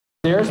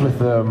upstairs with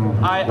them.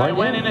 I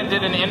went in and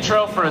did an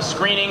intro for a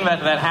screening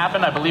that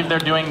happened. I believe they're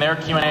doing their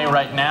Q&A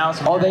right now.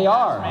 Oh, they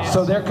are.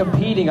 So they're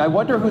competing. I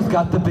wonder who's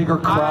got the bigger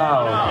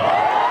crowd.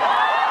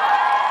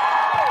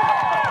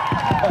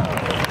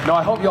 No,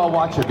 I hope you all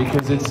watch it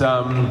because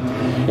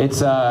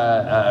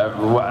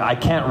I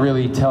can't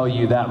really tell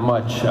you that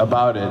much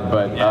about it,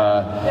 but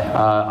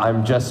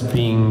I'm just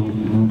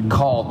being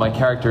called. My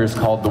character is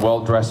called the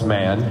Well-Dressed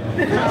Man.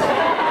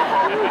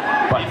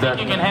 But you think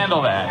you can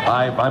handle that?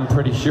 I'm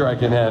pretty sure I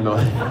can handle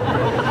it.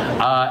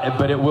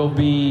 But there'll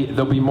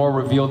be more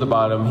revealed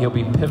about him. He'll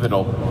be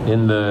pivotal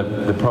in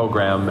the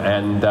program,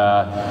 and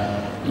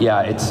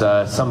yeah, it's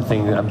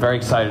something I'm very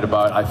excited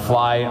about. I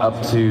fly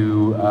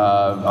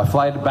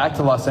back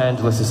to Los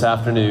Angeles this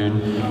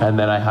afternoon, and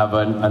then I have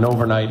an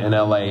overnight in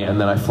LA, and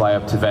then I fly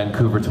up to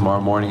Vancouver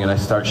tomorrow morning, and I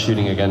start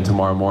shooting again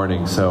tomorrow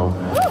morning. So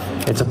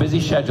it's a busy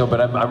schedule, but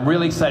I'm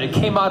really excited. It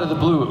came out of the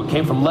blue. It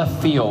came from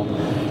left field,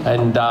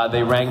 and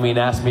they rang me and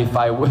asked me if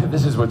I would.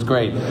 This is what's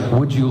great.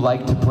 Would you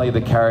like to play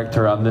the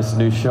character on this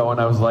new show? And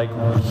I was like,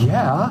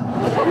 yeah.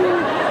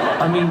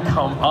 I mean,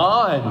 come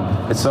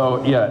on.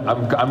 So yeah,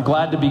 I'm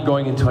glad to be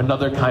going into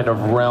another kind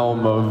of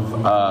realm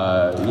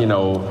of you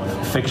know,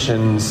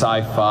 fiction,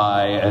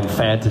 sci-fi, and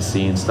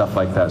fantasy and stuff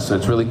like that. So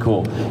it's really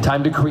cool.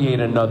 Time to create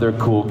another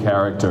cool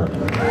character.